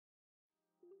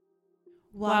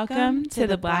Welcome to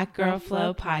the Black Girl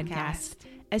Flow podcast,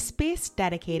 a space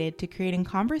dedicated to creating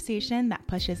conversation that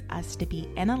pushes us to be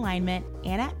in alignment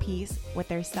and at peace with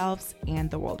ourselves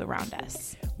and the world around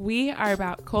us. We are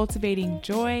about cultivating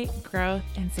joy, growth,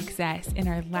 and success in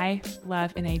our life,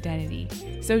 love, and identity.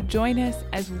 So join us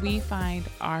as we find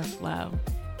our flow.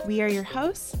 We are your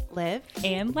hosts, Liv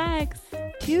and Lex,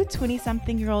 two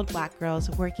 20-something-year-old Black girls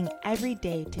working every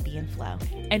day to be in flow.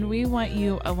 And we want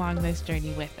you along this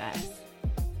journey with us.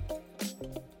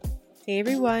 Hey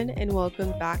everyone, and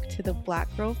welcome back to the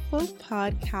Black Girl Flow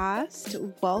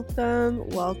podcast.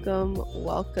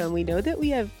 Welcome. We know that we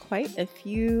have quite a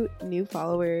few new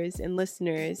followers and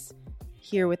listeners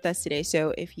here with us today.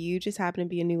 So if you just happen to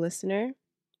be a new listener,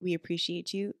 we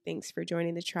appreciate you. Thanks for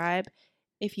joining the tribe.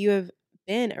 If you have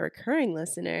been a recurring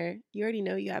listener, you already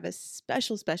know you have a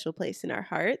special place in our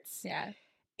hearts. Yeah.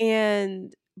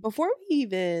 And before we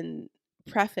even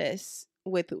preface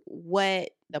with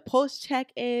what the pulse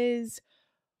check is,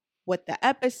 what the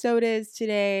episode is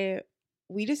today,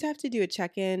 we just have to do a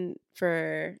check-in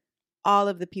for all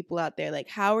of the people out there. Like,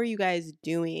 how are you guys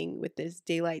doing with this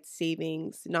daylight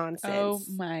savings nonsense? Oh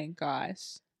my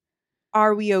gosh.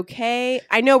 Are we okay?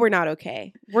 I know we're not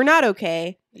okay. We're not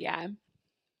okay. Yeah.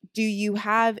 Do you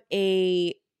have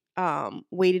a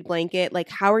weighted blanket? Like,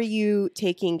 how are you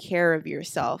taking care of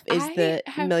yourself is the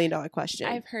million-dollar question.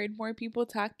 I've heard more people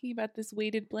talking about this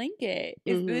weighted blanket.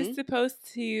 Is this supposed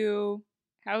to,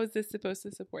 how is this supposed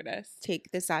to support us?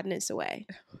 Take the sadness away.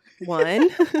 One,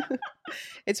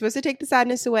 it's supposed to take the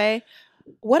sadness away.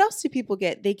 What else do people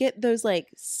get? They get those like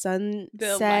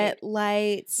sunset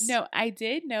lights. No, I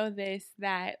did know this,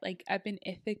 that like up in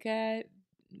Ithaca,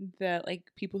 the like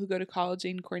people who go to college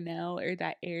in Cornell or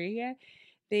that area,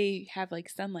 they have like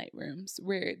sunlight rooms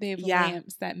where they have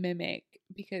lamps that mimic,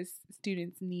 because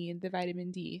students need the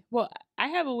vitamin D. Well, I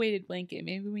have a weighted blanket.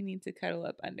 Maybe we need to cuddle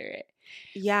up under it.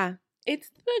 Yeah. It's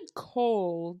the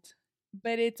cold,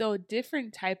 but it's a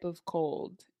different type of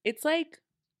cold. It's like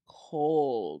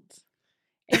cold.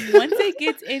 And once it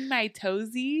gets in my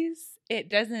toesies, it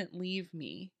doesn't leave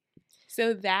me.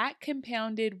 So that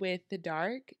compounded with the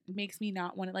dark makes me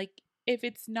not want to, like, if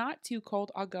it's not too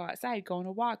cold, I'll go outside, go on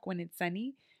a walk when it's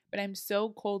sunny. But I'm so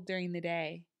cold during the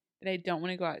day that I don't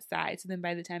want to go outside. So then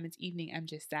by the time it's evening, I'm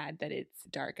just sad that it's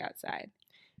dark outside.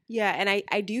 Yeah, and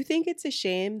I do think it's a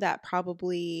shame that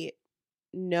probably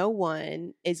no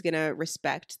one is going to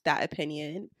respect that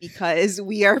opinion, because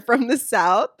we are from the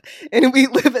South and we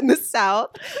live in the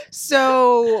South.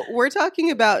 So we're talking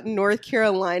about North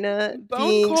Carolina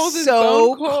being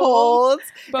so cold.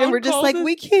 And we're just like,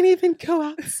 we can't even go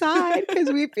outside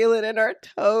because we feel it in our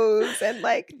toes and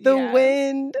like the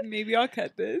wind. Maybe I'll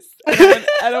cut this.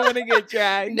 I don't want to get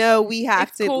dragged. No, we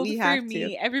have to. Cold we have for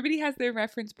me. Everybody has their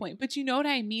reference point, but you know what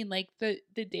I mean? Like the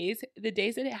days that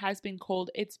it has been cold,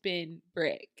 it's been brick.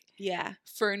 Yeah.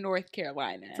 For North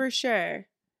Carolina. For sure.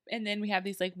 And then we have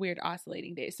these like weird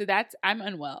oscillating days. So I'm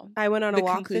unwell. I went on a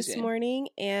walk this morning,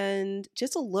 and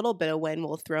just a little bit of wind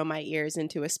will throw my ears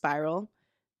into a spiral.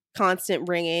 Constant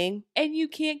ringing. And you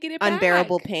can't get it back.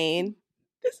 Unbearable pain.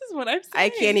 This is what I'm saying. I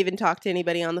can't even talk to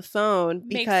anybody on the phone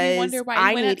because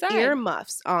I need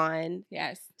earmuffs on.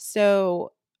 Yes.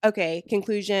 So, okay,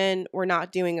 conclusion, we're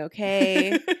not doing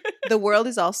okay. The world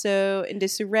is also in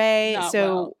disarray.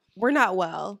 We're not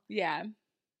well. Yeah.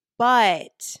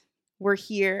 But we're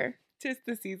here. 'Tis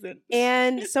the season.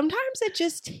 And sometimes it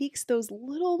just takes those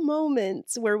little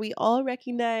moments where we all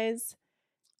recognize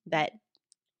that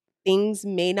things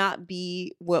may not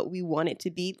be what we want it to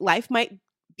be. Life might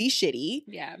be shitty.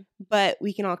 Yeah. But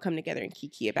we can all come together and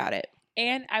kiki about it.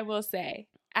 And I will say,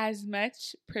 as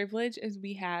much privilege as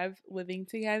we have living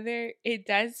together, it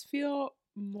does feel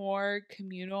more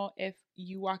communal if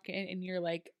you walk in and you're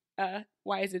like,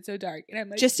 why is it so dark? And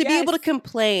I'm like, just to be able to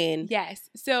complain.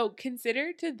 Yes. So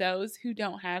consider, to those who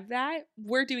don't have that,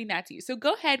 we're doing that to you. So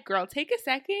go ahead, girl, take a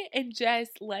second and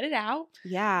just let it out.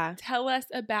 Yeah. Tell us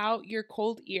about your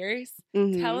cold ears.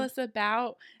 Tell us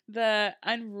about the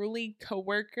unruly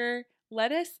coworker.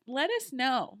 Let us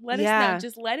know. Let us know.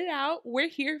 Just let it out. We're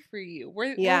here for you.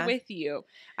 We're with you.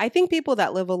 I think people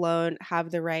that live alone have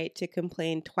the right to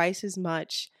complain twice as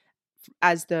much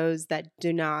as those that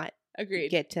do not.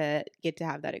 Agreed. Get to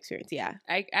have that experience. Yeah.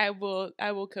 I will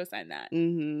co-sign that.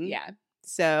 Mm-hmm. Yeah.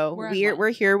 So we're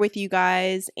here with you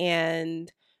guys,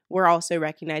 and we're also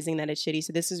recognizing that it's shitty.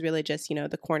 So this is really just,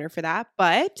 the corner for that.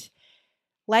 But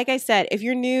like I said, if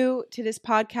you're new to this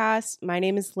podcast, my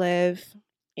name is Liv,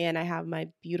 and I have my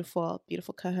beautiful,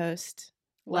 beautiful co-host,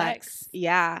 Lex.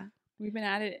 Yeah. We've been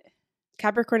at it.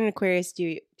 Capricorn and Aquarius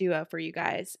duo for you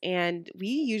guys. And we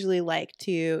usually like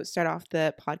to start off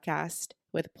the podcast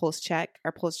with Pulse Check.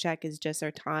 Our Pulse Check is just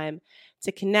our time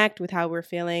to connect with how we're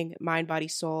feeling, mind, body,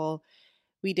 soul.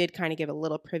 We did kind of give a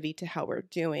little privy to how we're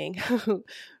doing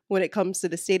when it comes to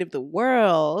the state of the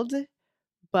world,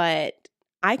 but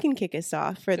I can kick us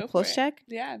off for the Pulse Check.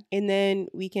 Yeah. And then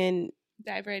we can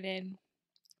dive right in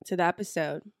to the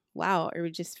episode. Wow, are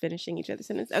we just finishing each other's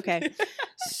sentence? Okay.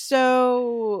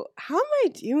 So, how am I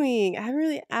doing? I haven't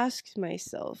really asked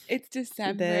myself. It's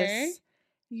December.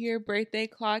 Your birthday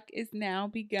clock is now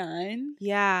begun.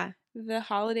 Yeah. The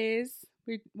holidays,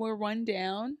 we're one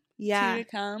down. Yeah. 2 to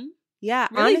come. Yeah,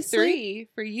 really honestly. 3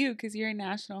 for you because you're a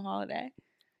national holiday.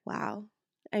 Wow.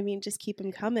 I mean, just keep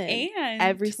them coming. And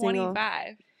every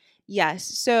 25.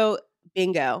 Yes. So,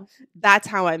 bingo. That's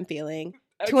how I'm feeling.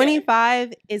 Okay.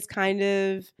 25 is kind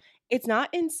of, it's not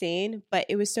insane, but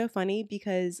it was so funny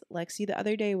because Lexi the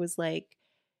other day was like,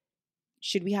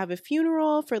 should we have a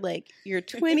funeral for like your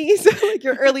 20s, like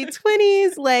your early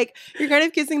 20s? Like you're kind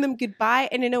of kissing them goodbye.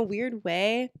 And in a weird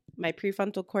way, my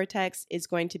prefrontal cortex is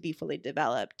going to be fully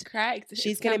developed. Correct.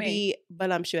 She's going to be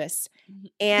voluptuous.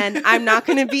 And I'm not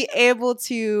going to be able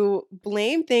to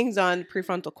blame things on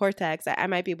prefrontal cortex. I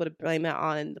might be able to blame it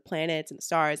on the planets and the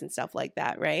stars and stuff like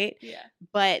that, right? Yeah.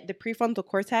 But the prefrontal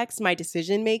cortex, my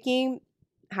decision making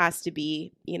has to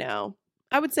be,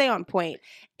 I would say on point.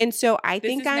 And so I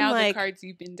think I'm now like, the cards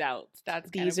you've been dealt.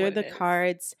 These are the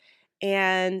cards.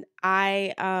 And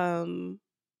I am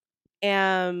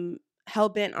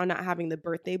hell-bent on not having the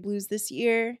birthday blues this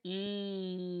year.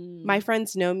 My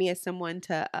friends know me as someone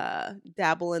to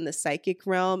dabble in the psychic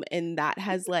realm, and that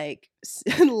has like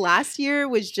last year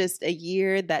was just a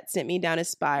year that sent me down a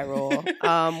spiral with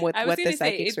what the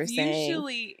psychics were saying.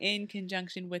 Usually in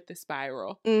conjunction with the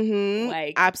spiral.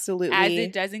 Like absolutely. As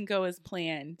it doesn't go as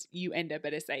planned, you end up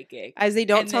at a psychic. As they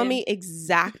don't tell me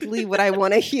exactly what I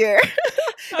want to hear.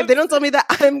 If they don't tell me that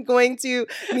I'm going to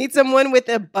meet someone with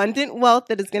abundant wealth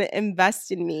that is going to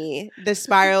invest in me, the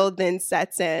spiral then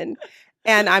sets in.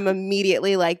 And I'm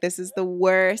immediately like, this is the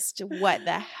worst. What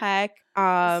the heck?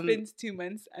 Spends 2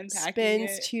 months unpacking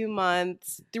Spends 2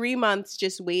 months, 3 months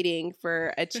just waiting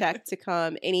for a check to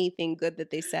come, anything good that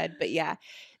they said. But yeah,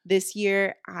 this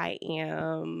year I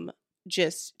am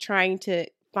just trying to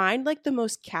find like the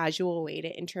most casual way to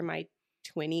enter my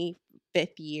 25th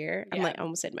year. I'm like, I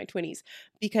almost said my 20s,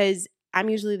 because I'm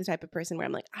usually the type of person where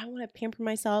I'm like, I want to pamper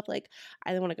myself. Like,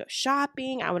 I want to go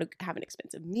shopping. I want to have an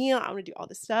expensive meal. I want to do all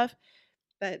this stuff.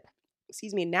 But,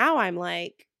 now I'm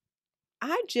like,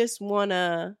 I just want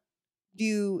to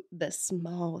do the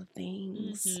small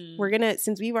things. We're going to,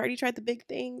 since we've already tried the big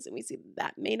things and we see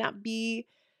that may not be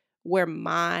where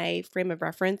my frame of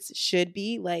reference should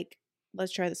be, like,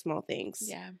 let's try the small things.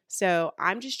 Yeah. So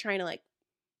I'm just trying to like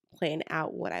plan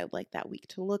out what I would like that week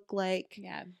to look like.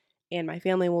 Yeah. And my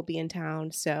family will be in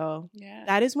town. So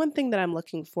that is one thing that I'm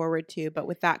looking forward to. But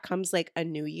with that comes like a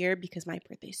new year, because my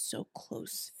birthday's so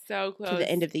close. So close. To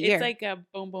the end of the year. It's like a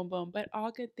boom, boom, boom. But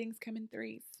all good things come in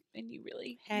threes. And you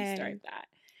really start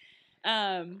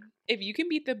that. If you can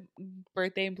beat the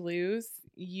birthday blues,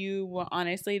 you will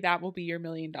honestly, that will be your $1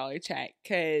 million check.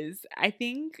 Because I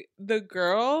think the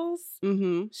girls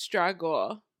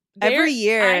struggle. Every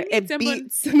year it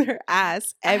beats their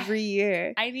ass every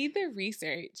year. I need the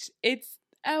research. It's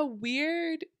a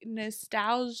weird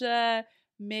nostalgia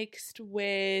mixed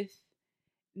with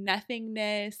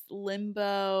nothingness,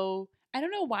 limbo. I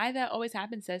don't know why that always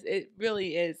happens to us. It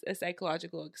really is a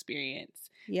psychological experience.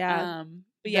 Yeah.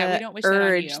 But yeah, we don't wish that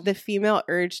on you. The female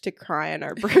urge to cry on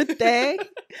our birthday.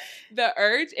 The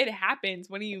urge, it happens.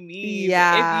 What do you mean?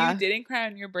 Yeah. If you didn't cry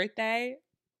on your birthday,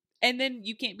 and then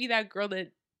you can't be that girl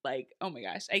that, like, oh my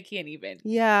gosh, I can't even.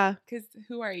 Yeah. Because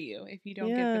who are you if you don't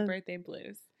get the birthday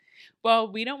blues?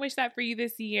 Well, we don't wish that for you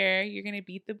this year. You're going to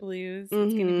beat the blues.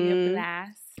 It's going to be a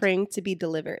blast. Praying to be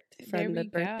delivered from the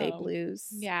birthday blues.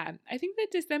 Yeah. I think that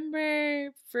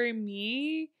December for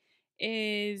me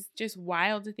is just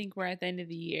wild to think we're at the end of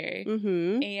the year.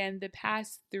 And the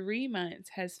past 3 months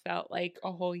has felt like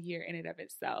a whole year in and of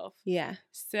itself. Yeah.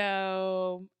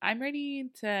 So I'm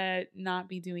ready to not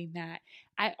be doing that.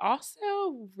 I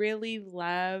also really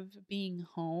love being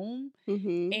home.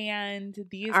 And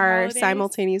these holidays,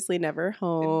 simultaneously never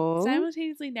home.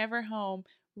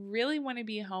 Really want to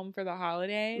be home for the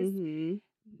holidays.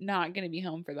 Not going to be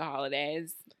home for the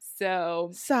holidays. So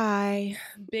sigh.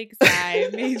 Big sigh.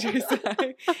 Major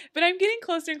sigh. But I'm getting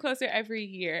closer and closer every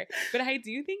year. But I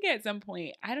do think at some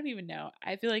point, I don't even know.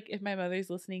 I feel like if my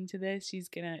mother's listening to this, she's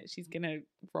gonna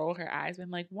roll her eyes. But I'm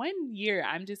like, 1 year,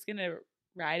 I'm just gonna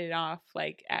ride it off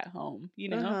like at home,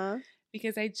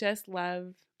 because I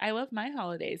love my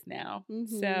holidays now.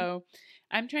 So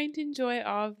I'm trying to enjoy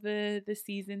all of the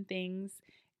season things.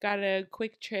 got a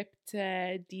quick trip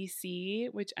to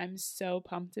DC, which I'm so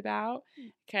pumped about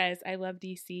because I love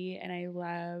DC and I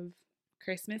love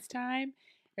Christmas time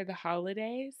or the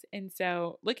holidays. And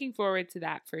so looking forward to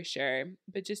that for sure.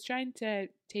 But just trying to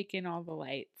take in all the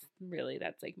lights. Really,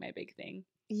 that's like my big thing.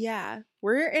 Yeah.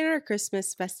 We're in our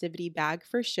Christmas festivity bag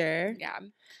for sure. Yeah.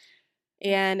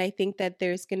 And I think that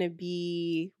there's going to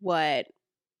be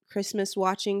Christmas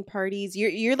watching parties.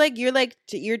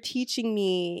 You're teaching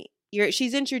me.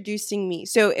 She's introducing me.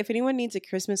 So if anyone needs a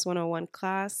Christmas 101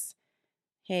 class,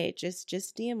 hey, just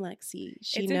DM Lexi.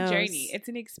 She knows. It's a journey. It's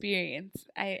an experience.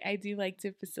 I do like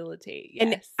to facilitate. Yes.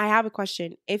 And I have a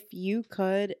question. If you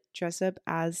could dress up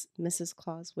as Mrs.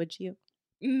 Claus, would you?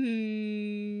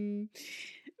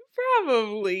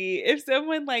 Probably. If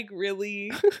someone like really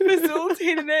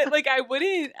facilitated it, like I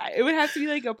wouldn't. It would have to be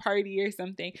like a party or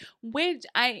something. Which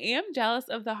I am jealous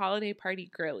of the holiday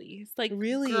party girlies. Like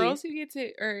really girls who get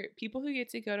to, or people who get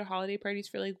to go to holiday parties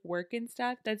for like work and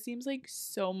stuff. That seems like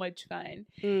so much fun.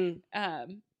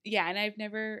 Yeah, and I've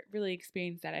never really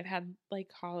experienced that. I've had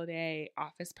like holiday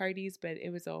office parties, but it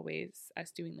was always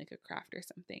us doing like a craft or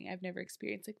something. I've never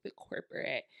experienced like the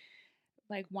corporate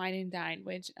like wine and dine,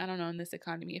 which I don't know in this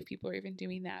economy if people are even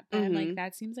doing that, but I'm like,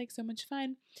 that seems like so much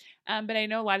fun. But I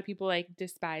know a lot of people like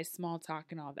despise small talk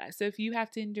and all that. So if you have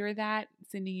to endure that,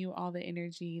 sending you all the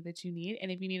energy that you need.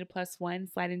 And if you need a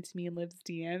 +1, slide into me and Liv's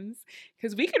DMs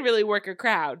because we could really work a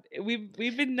crowd. We've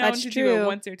been known to do it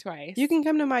once or twice. You can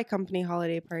come to my company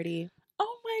holiday party.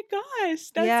 Oh my gosh,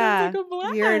 that sounds like a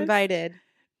blast. You're invited.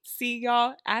 See,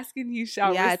 y'all, asking you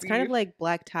shall receive. It's kind of like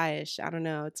black tie-ish. I don't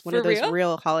know. It's one of those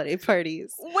real holiday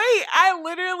parties. Wait, I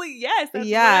literally, yes, that's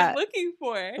what I'm looking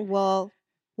for. Well,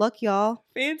 look, y'all.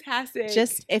 Fantastic.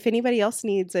 Just if anybody else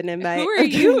needs an invite. Who are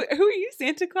you,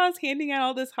 Santa Claus, handing out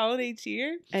all this holiday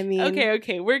cheer? I mean.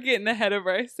 Okay, we're getting ahead of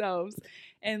ourselves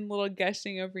and little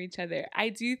gushing over each other. I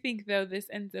do think, though, this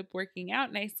ends up working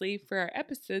out nicely for our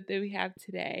episode that we have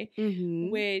today,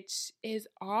 which is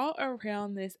all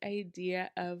around this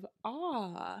idea of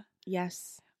awe.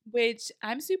 Yes. Which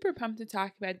I'm super pumped to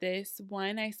talk about this.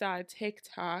 One, I saw a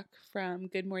TikTok from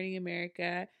Good Morning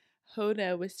America.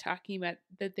 Hoda was talking about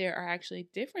that there are actually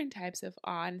different types of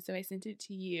awe, and so I sent it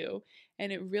to you,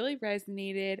 and it really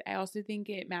resonated. I also think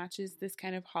it matches this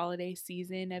kind of holiday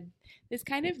season of this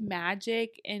kind of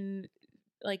magic and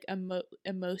like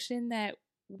emotion that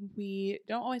we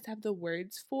don't always have the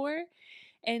words for.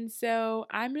 And so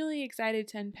I'm really excited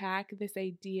to unpack this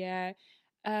idea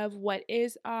of what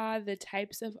is awe, the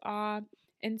types of awe.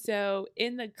 And so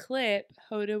in the clip,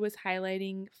 Hoda was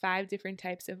highlighting 5 different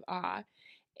types of awe.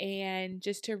 And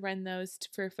just to run those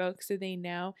for folks so they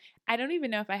know, I don't even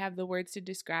know if I have the words to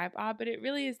describe awe, but it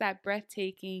really is that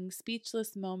breathtaking,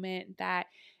 speechless moment that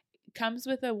comes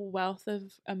with a wealth of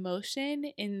emotion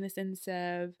in the sense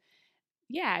of,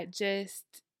 just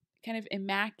kind of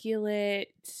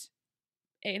immaculate,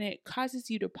 and it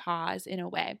causes you to pause in a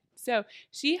way. So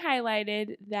she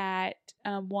highlighted that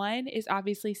 1 is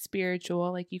obviously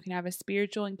spiritual, like you can have a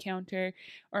spiritual encounter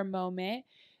or moment.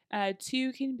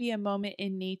 2 can be a moment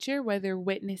in nature, whether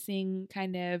witnessing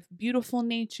kind of beautiful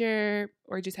nature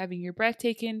or just having your breath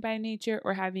taken by nature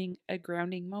or having a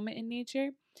grounding moment in nature.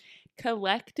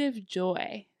 Collective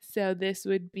joy. So this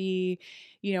would be,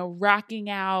 rocking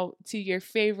out to your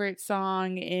favorite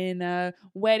song in a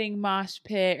wedding mosh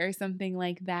pit or something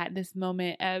like that. This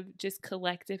moment of just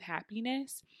collective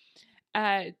happiness.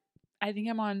 I think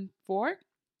I'm on 4.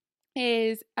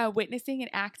 Is witnessing an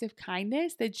act of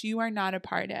kindness that you are not a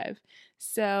part of.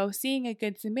 So seeing a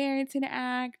Good Samaritan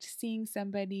act, seeing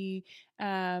somebody,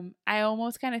 I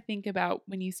almost kind of think about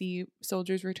when you see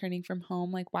soldiers returning from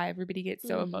home, like why everybody gets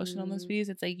so emotional in those videos.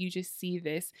 It's like you just see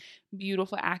this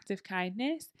beautiful act of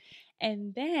kindness.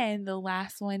 And then the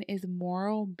last one is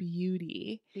moral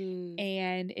beauty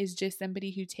and is just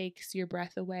somebody who takes your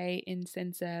breath away in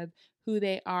sense of who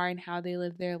they are and how they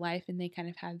live their life. And they kind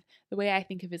of have, the way I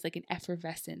think of it is like an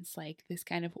effervescence, like this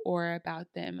kind of aura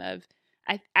about them of,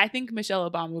 I think Michelle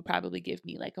Obama would probably give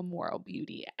me like a moral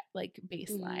beauty, like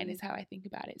baseline is how I think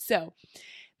about it. So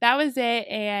that was it.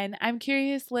 And I'm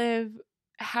curious, Liv,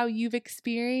 how you've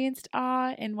experienced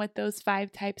awe and what those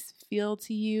 5 types feel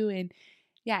to you, and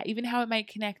even how it might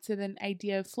connect to the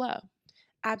idea of flow.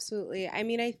 Absolutely. I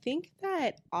mean, I think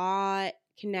that awe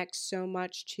connects so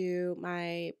much to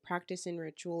my practice and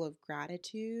ritual of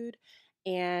gratitude.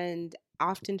 And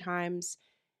oftentimes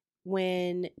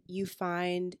when you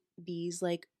find these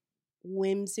like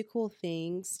whimsical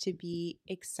things to be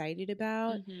excited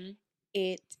about,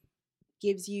 it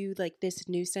gives you like this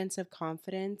new sense of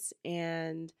confidence.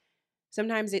 And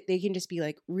sometimes they can just be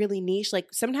like really niche. Like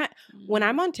sometimes when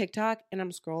I'm on TikTok and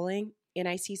I'm scrolling and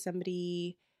I see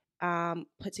somebody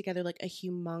put together like a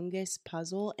humongous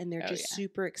puzzle and they're just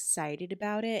super excited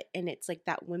about it, and it's like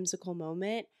that whimsical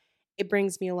moment, it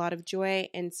brings me a lot of joy.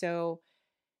 And so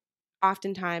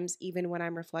oftentimes, even when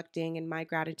I'm reflecting in my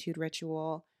gratitude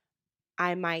ritual,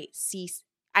 I might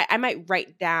I might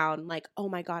write down like, oh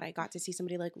my God, I got to see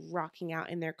somebody like rocking out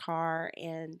in their car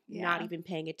and not even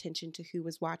paying attention to who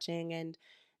was watching. And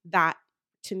that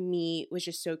to me was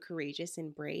just so courageous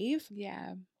and brave.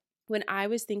 Yeah. When I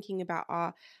was thinking about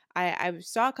awe, I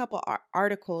saw a couple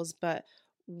articles, but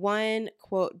one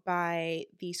quote by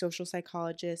the social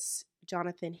psychologist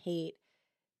Jonathan Haidt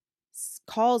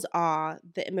calls awe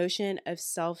the emotion of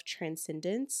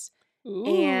self-transcendence.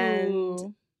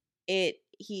 And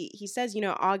he says,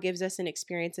 awe gives us an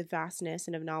experience of vastness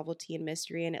and of novelty and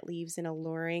mystery, and it leaves an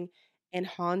alluring and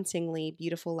hauntingly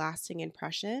beautiful lasting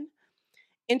impression.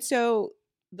 And so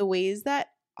the ways that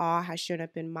awe has shown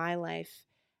up in my life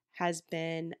has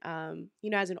been,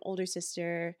 as an older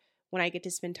sister, when I get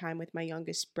to spend time with my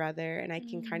youngest brother and I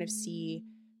can kind of see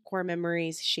core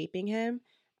memories shaping him.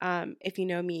 If you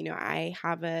know me, I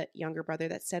have a younger brother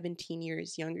that's 17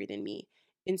 years younger than me.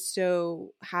 And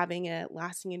so having a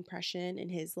lasting impression in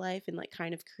his life and like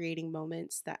kind of creating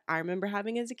moments that I remember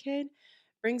having as a kid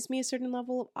brings me a certain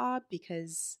level of awe,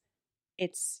 because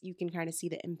you can kind of see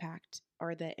the impact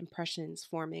or the impressions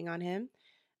forming on him.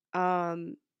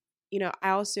 I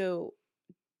also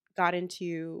got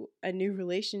into a new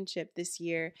relationship this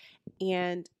year,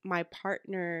 and my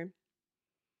partner,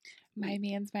 my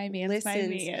man's.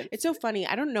 It's so funny.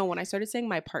 I don't know when I started saying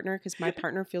my partner, because my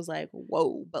partner feels like,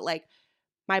 whoa, but like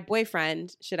my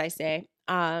boyfriend, should I say,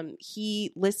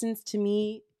 he listens to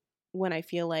me when I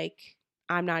feel like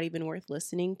I'm not even worth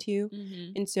listening to.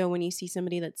 Mm-hmm. And so when you see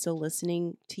somebody that's still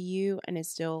listening to you and is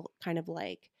still kind of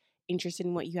like interested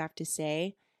in what you have to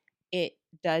say, it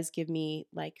does give me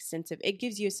like it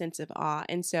gives you a sense of awe.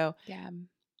 And so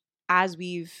as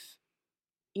we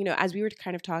were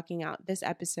kind of talking out this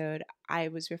episode, I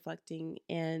was reflecting,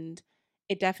 and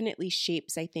it definitely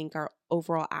shapes, I think, our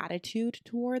overall attitude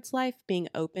towards life, being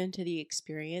open to the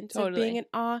experience of being in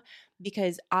awe,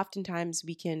 because oftentimes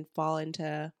we can fall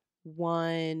into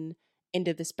one end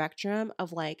of the spectrum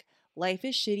of like, life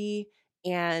is shitty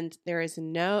and there is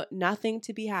nothing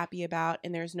to be happy about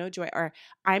and there's no joy, or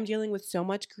I'm dealing with so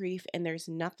much grief and there's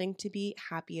nothing to be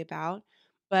happy about.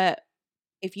 But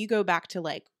if you go back to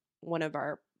like one of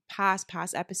our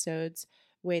past episodes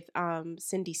with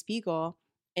Cindy Spiegel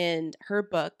and her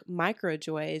book Micro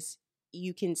Joys,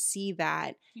 you can see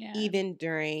that even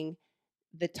during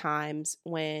the times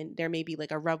when there may be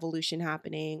like a revolution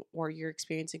happening, or you're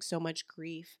experiencing so much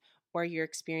grief, or you're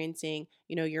experiencing,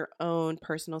 your own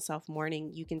personal self-mourning,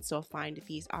 you can still find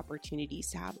these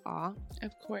opportunities to have awe.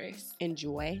 Of course. And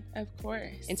joy. Of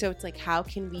course. And so it's like, how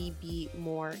can we be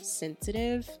more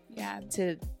sensitive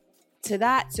to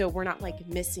that, so we're not like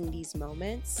missing these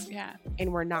moments,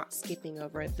 and we're not skipping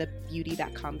over the beauty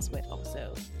that comes with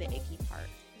also the icky part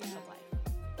of life.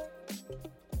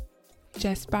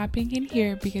 Just bopping in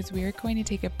here because we are going to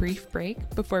take a brief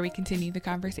break before we continue the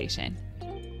conversation.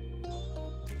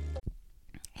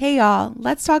 Hey y'all,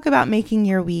 let's talk about making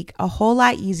your week a whole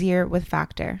lot easier with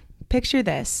Factor. Picture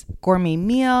this: gourmet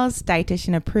meals,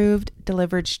 dietitian approved,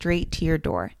 delivered straight to your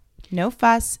door. No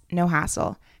fuss, no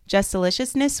hassle. Just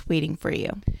deliciousness waiting for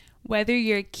you. Whether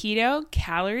you're keto,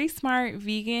 calorie smart,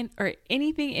 vegan, or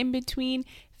anything in between,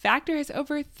 Factor has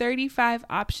over 35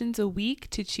 options a week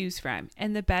to choose from.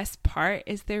 And the best part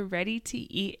is they're ready to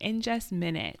eat in just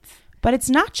minutes. But it's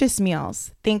not just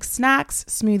meals. Think snacks,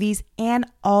 smoothies, and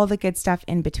all the good stuff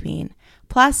in between.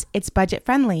 Plus, it's budget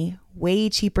friendly, way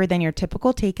cheaper than your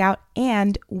typical takeout,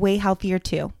 and way healthier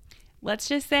too. Let's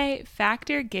just say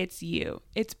Factor gets you.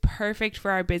 It's perfect for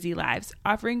our busy lives,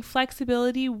 offering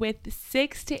flexibility with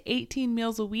 6 to 18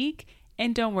 meals a week.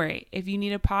 And don't worry, if you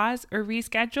need a pause or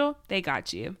reschedule, they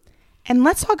got you. And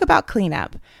let's talk about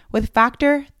cleanup. With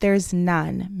Factor, there's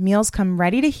none. Meals come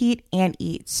ready to heat and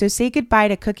eat, so say goodbye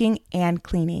to cooking and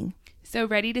cleaning. So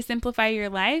ready to simplify your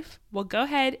life? Well, go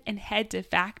ahead and head to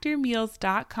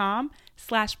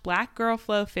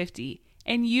factormeals.com/blackgirlflow50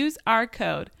 and use our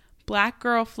code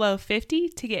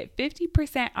BlackGirlFlow50 to get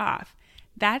 50% off.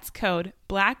 That's code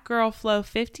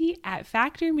BlackGirlFlow50 at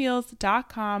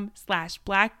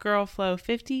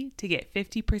factormeals.com/BlackGirlFlow50 to get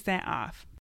 50% off.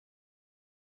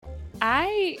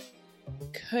 I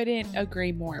couldn't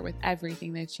agree more with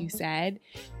everything that you said,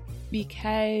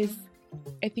 because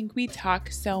I think we talk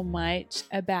so much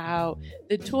about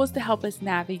the tools to help us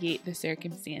navigate the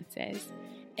circumstances.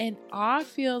 And awe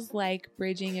feels like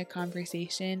bridging a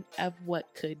conversation of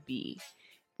what could be,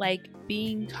 like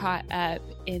being caught up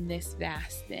in this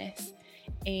vastness.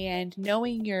 and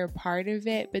knowing you're a part of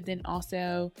it, but then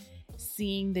also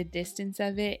seeing the distance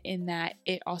of it in that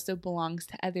it also belongs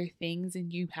to other things,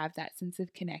 and you have that sense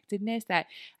of connectedness that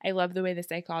I love the way the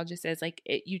psychologist says, like,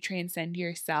 you transcend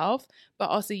yourself, but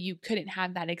also you couldn't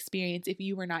have that experience if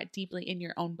you were not deeply in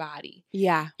your own body.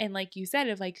 Yeah. And like you said,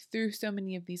 of like through so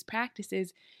many of these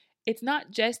practices, it's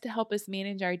not just to help us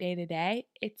manage our day to day,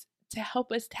 it's to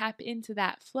help us tap into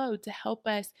that flow, to help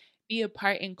us be a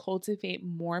part and cultivate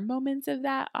more moments of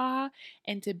that awe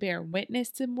and to bear witness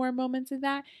to more moments of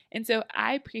that. And so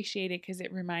I appreciate it because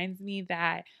it reminds me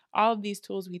that all of these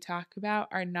tools we talk about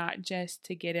are not just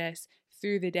to get us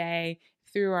through the day,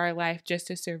 through our life, just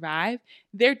to survive.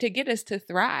 They're to get us to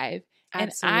thrive.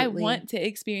 Absolutely. And I want to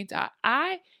experience awe.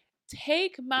 I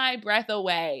take my breath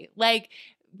away. Like,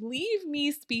 leave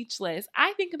me speechless.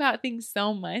 I think about things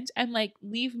so much. I'm like,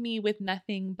 leave me with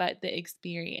nothing but the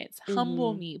experience.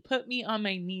 Humble me. Put me on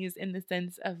my knees in the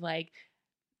sense of like,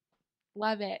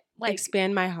 love it. Like,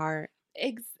 expand my heart.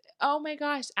 Oh my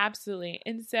gosh, absolutely.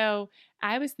 And so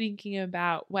I was thinking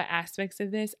about what aspects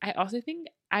of this. I also think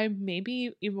I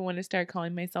maybe even want to start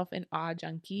calling myself an awe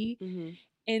junkie.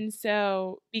 And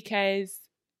so because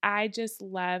I just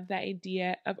love the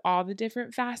idea of all the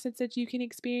different facets that you can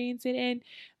experience it in,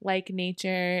 like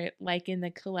nature, like in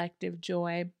the collective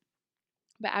joy.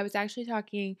 But I was actually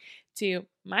talking to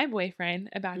my boyfriend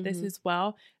about this as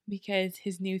well, because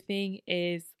his new thing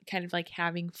is kind of like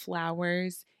having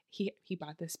flowers. He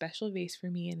bought this special vase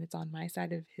for me, and it's on my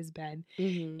side of his bed,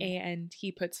 and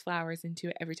he puts flowers into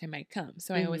it every time I come.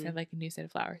 So I always have like a new set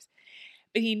of flowers.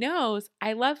 But he knows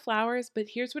I love flowers, but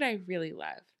here's what I really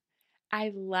love.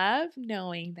 I love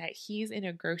knowing that he's in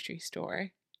a grocery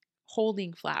store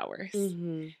holding flowers,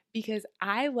 because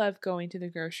I love going to the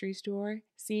grocery store,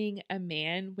 seeing a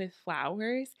man with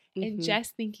flowers, and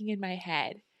just thinking in my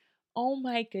head, oh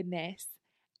my goodness,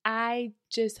 I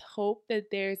just hope that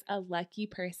there's a lucky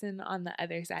person on the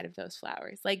other side of those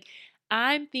flowers. Like,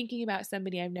 I'm thinking about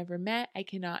somebody I've never met. I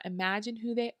cannot imagine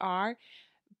who they are.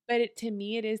 But to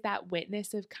me, it is that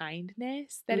witness of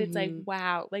kindness that it's like,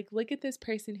 wow, like, look at this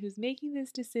person who's making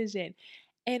this decision.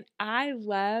 And I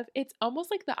love, it's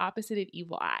almost like the opposite of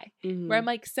evil eye, where I'm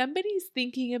like, somebody's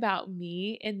thinking about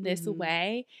me in this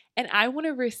way, and I want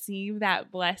to receive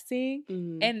that blessing.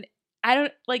 And I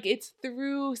don't, like, it's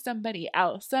through somebody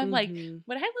else. So I'm like,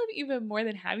 what I love even more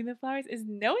than having the flowers is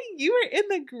knowing you were in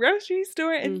the grocery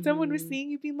store and someone was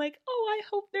seeing you being like, oh, I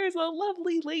hope there's a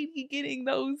lovely lady getting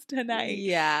those tonight.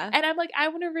 Yeah. And I'm like, I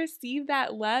want to receive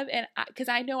that love. And because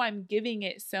I know I'm giving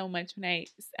it so much when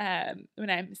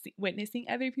I'm witnessing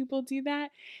other people do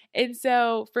that. And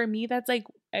so for me, that's like,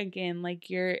 again, like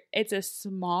it's a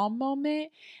small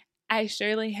moment. I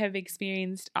surely have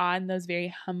experienced on those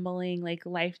very humbling, like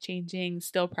life-changing,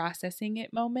 still processing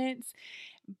it moments.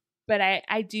 But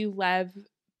I do love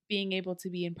being able to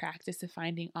be in practice of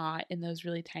finding awe in those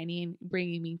really tiny and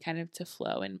bringing me kind of to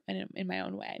flow in my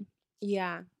own way.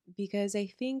 Yeah, because I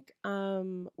think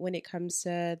when it comes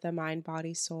to the mind,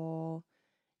 body, soul,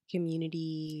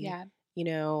 community,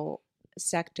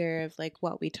 sector of like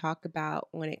what we talk about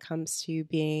when it comes to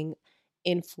being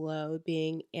in flow,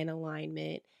 being in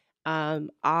alignment,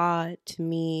 awe to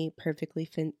me perfectly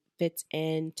fits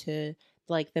into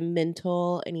like the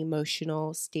mental and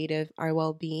emotional state of our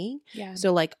well-being. Yeah.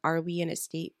 So like, are we in a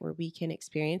state where we can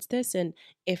experience this? And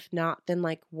if not, then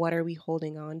like, what are we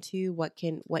holding on to? What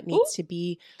needs to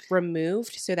be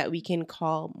removed so that we can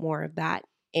call more of that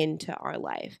into our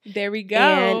life? There we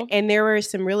go. And there were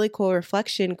some really cool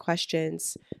reflection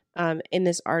questions in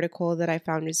this article that I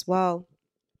found as well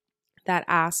that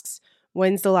asks,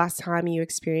 when's the last time you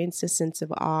experienced a sense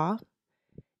of awe?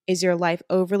 Is your life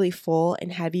overly full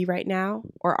and heavy right now?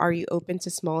 Or are you open to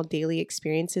small daily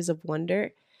experiences of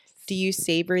wonder? Do you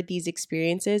savor these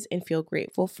experiences and feel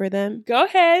grateful for them? Go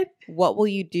ahead. What will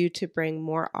you do to bring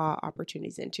more awe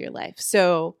opportunities into your life?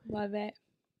 So love it.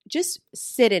 Just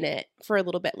sit in it for a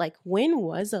little bit. Like, when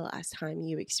was the last time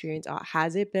you experienced awe?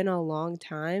 Has it been a long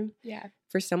time? Yeah.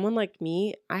 For someone like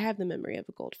me, I have the memory of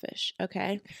a goldfish,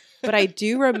 okay? But I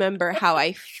do remember how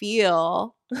I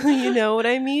feel. You know what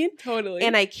I mean? Totally.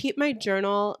 And I keep my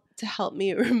journal to help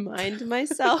me remind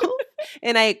myself.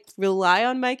 And I rely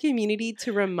on my community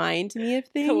to remind me of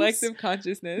things. Collective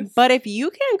consciousness. But if you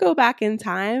can't go back in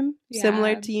time,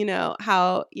 similar to,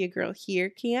 how your girl here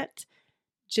can't,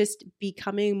 just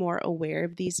becoming more aware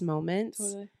of these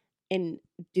moments and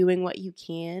doing what you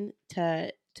can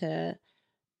to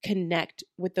connect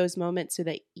with those moments so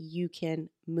that you can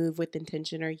move with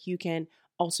intention, or you can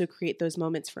also create those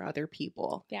moments for other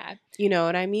people. Yeah. You know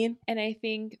what I mean? And I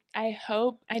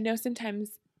know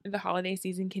sometimes the holiday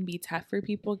season can be tough for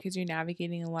people because you're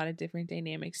navigating a lot of different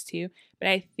dynamics too. But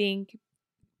I think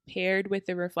paired with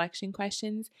the reflection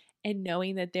questions and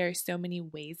knowing that there are so many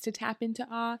ways to tap into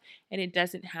awe, and it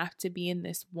doesn't have to be in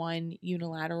this one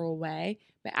unilateral way,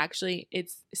 but actually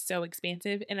it's so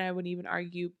expansive, and I would even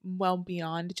argue well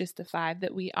beyond just the 5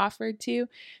 that we offered to.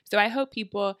 So I hope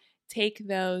people take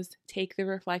the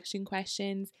reflection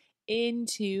questions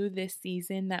into this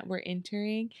season that we're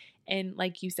entering, and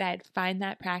like you said, find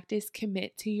that practice,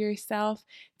 commit to yourself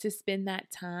to spend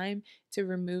that time to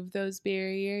remove those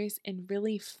barriers and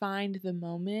really find the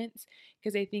moments.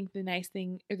 Because I think the nice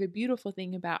thing or the beautiful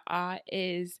thing about awe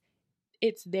is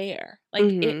it's there. Like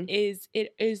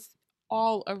it is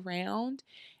all around.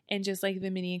 And just like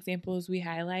the many examples we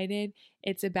highlighted,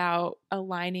 it's about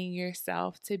aligning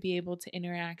yourself to be able to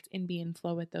interact and be in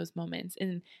flow with those moments.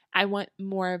 And I want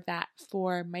more of that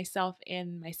for myself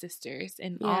and my sisters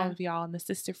and all of y'all in the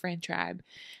Sister Friend tribe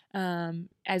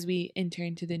as we enter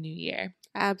into the new year.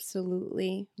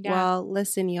 Absolutely. Yeah. Well,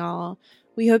 listen, y'all.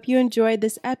 We hope you enjoyed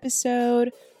this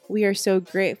episode. We are so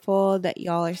grateful that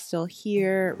y'all are still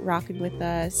here rocking with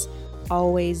us,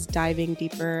 always diving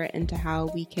deeper into how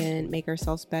we can make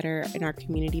ourselves better and our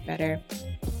community better.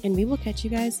 And we will catch you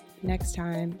guys next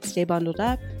time. Stay bundled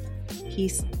up.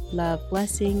 Peace, love,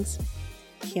 blessings.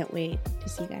 Can't wait to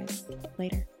see you guys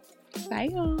later. Bye,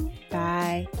 y'all.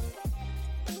 Bye.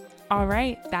 All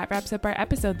right, that wraps up our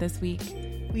episode this week.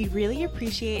 We'd really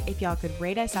appreciate if y'all could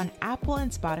rate us on Apple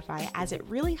and Spotify, as it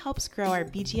really helps grow our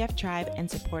BGF tribe and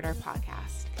support our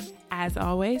podcast. As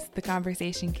always, the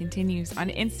conversation continues on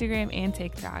Instagram and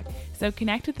TikTok, so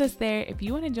connect with us there if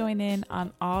you want to join in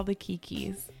on all the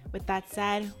keys. With that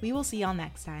said, we will see y'all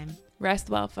next time. Rest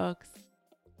well, folks.